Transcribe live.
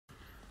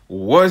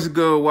What's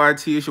good,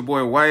 YT? It's your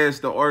boy YS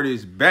the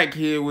Artist back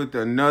here with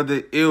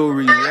another ill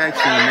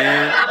reaction,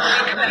 man.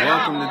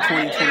 Welcome to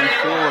 2024.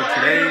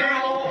 Today,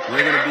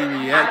 we're going to be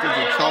reacting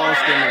to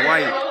Charleston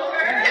White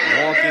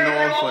walking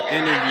off an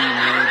interview,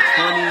 man.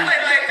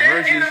 20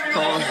 versus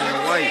Charleston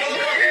White.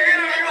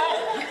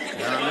 You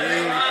know what I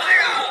mean?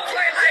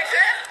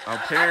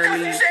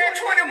 Apparently,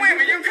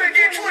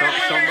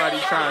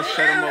 somebody trying to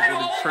set him up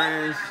with a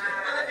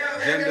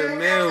transgender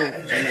male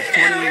and the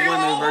 20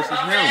 women versus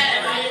him.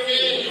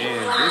 And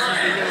this is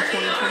the year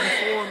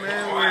 2024,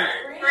 man, where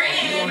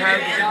you don't have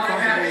to be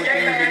comfortable with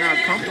things you're not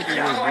comfortable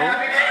with, bro.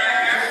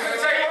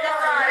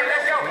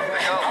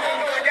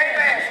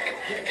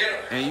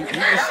 And you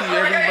can see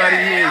everybody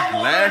here is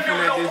laughing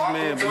at this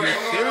man, but he's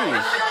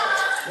serious.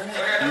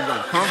 He's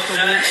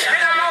uncomfortable,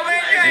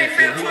 and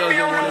he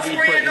doesn't want to be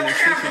put in a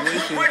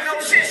situation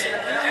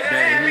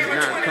that he's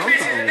not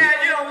comfortable with.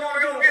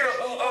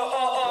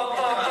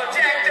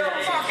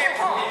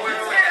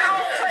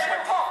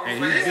 And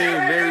he's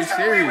being very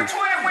serious.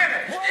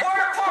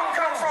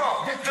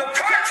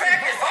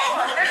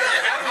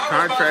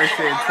 Contract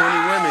said 20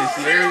 women.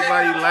 See,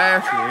 everybody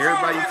laughing.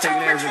 Everybody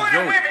taking it as a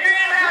joke.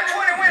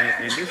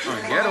 And this on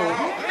Ghetto.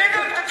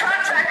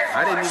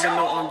 I didn't even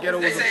know Ghetto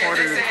was a part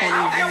of the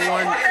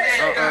 20v1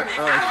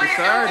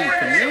 society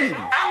community.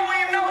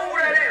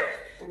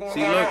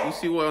 See, look, you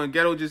see what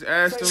Ghetto just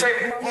asked him?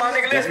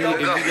 If he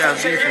got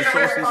beef from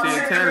Charleston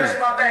Santana.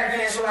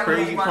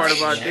 Crazy part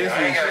about this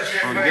is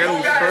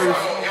Ghetto's first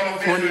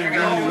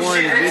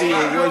 20v1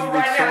 video was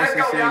with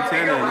Charleston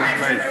Santana. And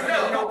it's like,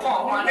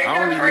 I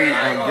only knew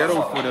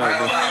Ghetto for the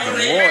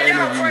war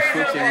interview,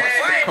 switching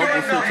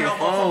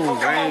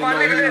phones. I ain't know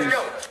he was,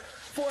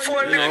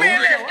 you know.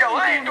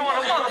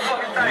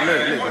 And look,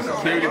 the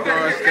security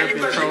guard stepped in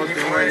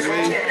Charleston right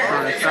away,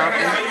 trying to stop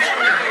him.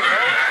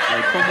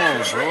 Like, come on,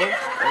 bro.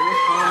 Hey,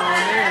 what's going on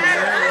there,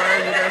 man? Why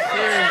is it that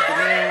serious? The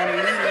man want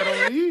to leave, let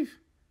him leave.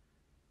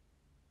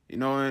 You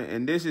know,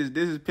 and this is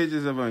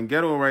pictures of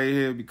Ghetto right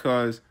here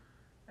because,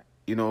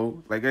 you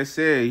know, like I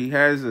said, he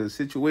has a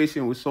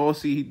situation with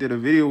Saucy. He did a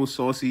video with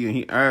Saucy, and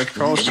he asked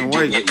Charleston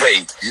White,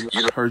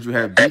 heard you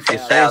had beef with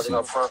Saucy.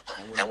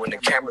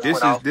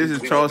 This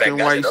is Charleston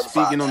White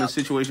speaking on the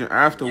situation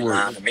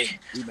afterwards.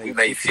 We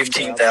made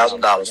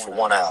 $15,000 for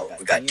 1 hour.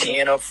 We got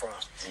 10 up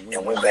front,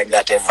 and went back and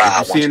got that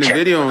 5. You see in the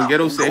video, and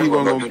Ghetto said he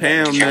wasn't going to pay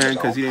him, man,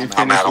 because he didn't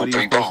finish what he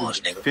was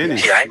supposed to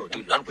finish. Yeah, I ain't going to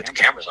do nothing with the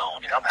cameras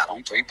on. I'm out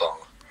on 3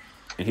 bonds.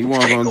 And he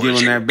wasn't going to give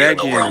him that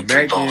back end. The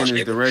back end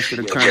is the rest of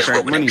the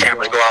contract money. When the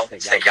cameras go off,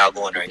 say, y'all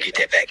go in there and get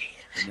that back end.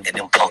 And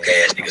them punk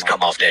ass niggas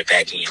come off that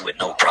back end with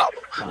no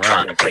problem. Right.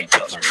 Trying to play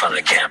tough in front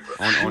of the camera.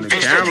 On the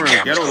camera,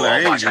 Ghetto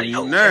ain't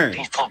doing nothing.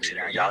 These punks in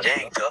there, y'all, they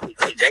ain't tough.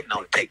 They can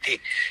only take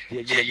dick.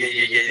 Yeah,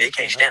 they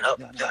can't stand up.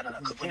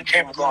 Because when the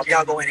camera go off,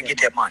 y'all go in and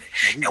get that money.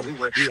 And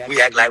we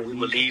act like we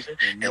were leaving.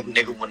 And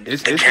nigga, when the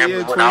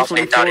camera went off,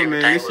 they thought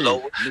everything was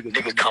over.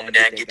 Niggas coming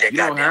down and get that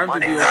goddamn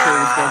money. Give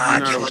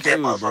us that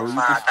motherfucker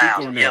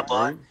 $5,000. Yeah,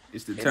 boy.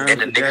 It's the time and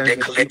the niggas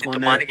that collected the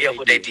money, guess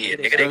what they did?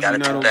 Nigga, they got a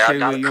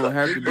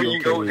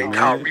 $2,000 cut. They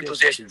call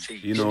repossession fee.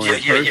 You know,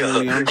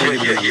 personally, I'm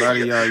thinking a lot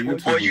of y'all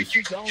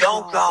YouTubers,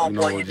 don't go, you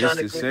boy, know, you just done a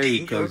to good say, deed.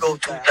 You because go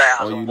 2,000,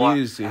 all you boy.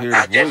 need is to hear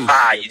I the just voice.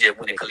 5 you just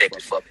went and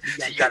collected for me.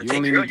 See, you gotta You take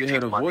only care need of to your hear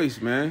the people,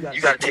 voice, man.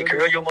 You gotta take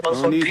care of your You don't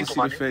motherfucking need to people, see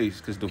man. the face,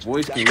 because the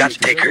voice can You gotta reach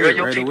the take care of spirit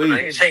your right people.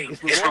 away.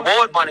 It's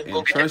reward money to go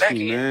And get that trust back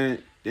me, in.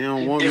 man, they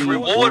don't want It's me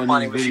reward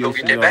money doing when these you go videos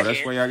get for that y'all. back That's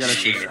in. why y'all gotta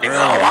Shit, subscribe,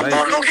 I'm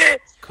gonna go like, get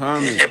it.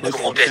 comment, Them push niggas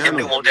the want that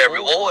channel.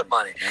 reward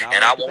money,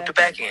 and I want the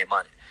back end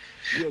money.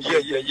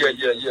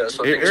 Yeah.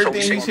 So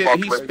everything he said,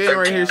 he spit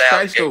right here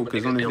strikes though,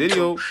 because on the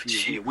video,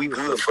 shit, we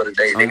good for the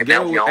day. Nigga,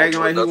 Ghetto now we was on acting to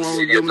like he another wanted to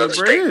city, give him the another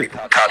state. bread. We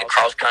call it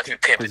cross country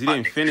pimping, because he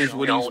didn't finish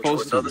what he was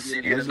supposed to. Another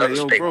city, It was like,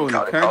 another yo, state. bro, We in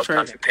call the it cross contract,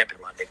 country pimping,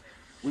 my nigga.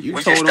 you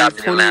We told just him stopped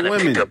in 20 Atlanta,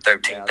 women. picked up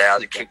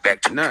 13,000, kicked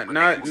back 2. Not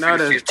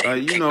a,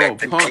 you know,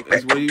 punk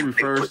is what he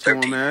refers to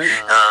him as.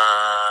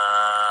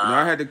 You know,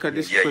 I had to cut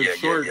this clip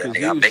short because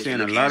he was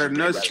saying a lot of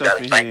nut stuff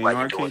in here. You know,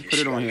 I can't put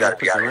it on here. I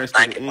put the rest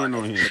of the end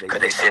on here.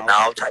 Because they setting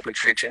all type of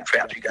tricks and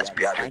traps. You got to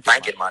be out here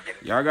thinking, my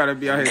nigga. Y'all got to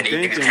be out here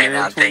thinking,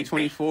 man.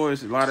 2024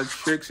 is a lot of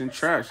tricks and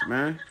traps,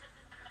 man.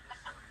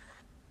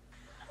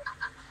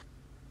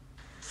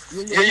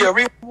 Yeah,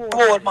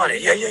 reward money.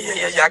 Yeah.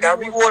 I got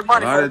reward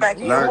money. A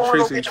lot of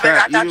tricks and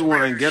traps. Even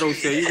when Ghetto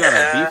said you got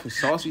a beef with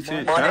Saucy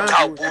Santana.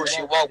 Talk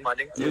bullshit walk, my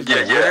nigga.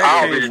 Yeah.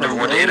 I already knew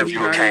when the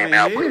interview came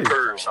out with the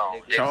curves on.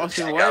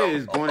 Charleston White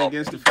is going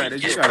against the fact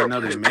that you got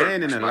another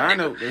man in the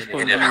lineup that's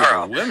supposed to be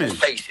with women.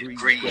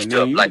 And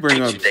then you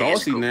bring up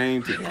Saucy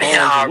name to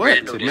cause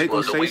what? To make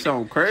him say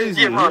something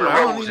crazy. I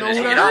don't even know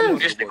who that knew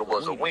is. this nigga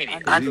was a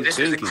weenie. I knew this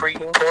was a cream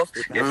puff.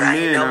 Young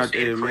man out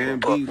there, man.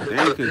 Be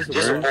thinkers,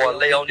 This bro. boy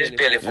lay on this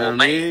belly for a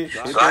man.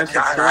 Hit that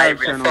subscribe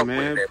channel,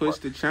 man. Push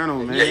the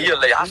channel, man. Yeah, he'll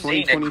lay. I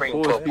seen that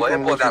cream puff, boy.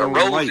 That boy got a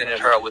rose in his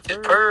hair with his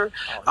purr.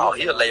 Oh,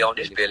 he'll lay on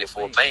this belly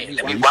for a man.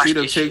 Let me watch You see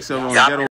the this pics shit. of Ghetto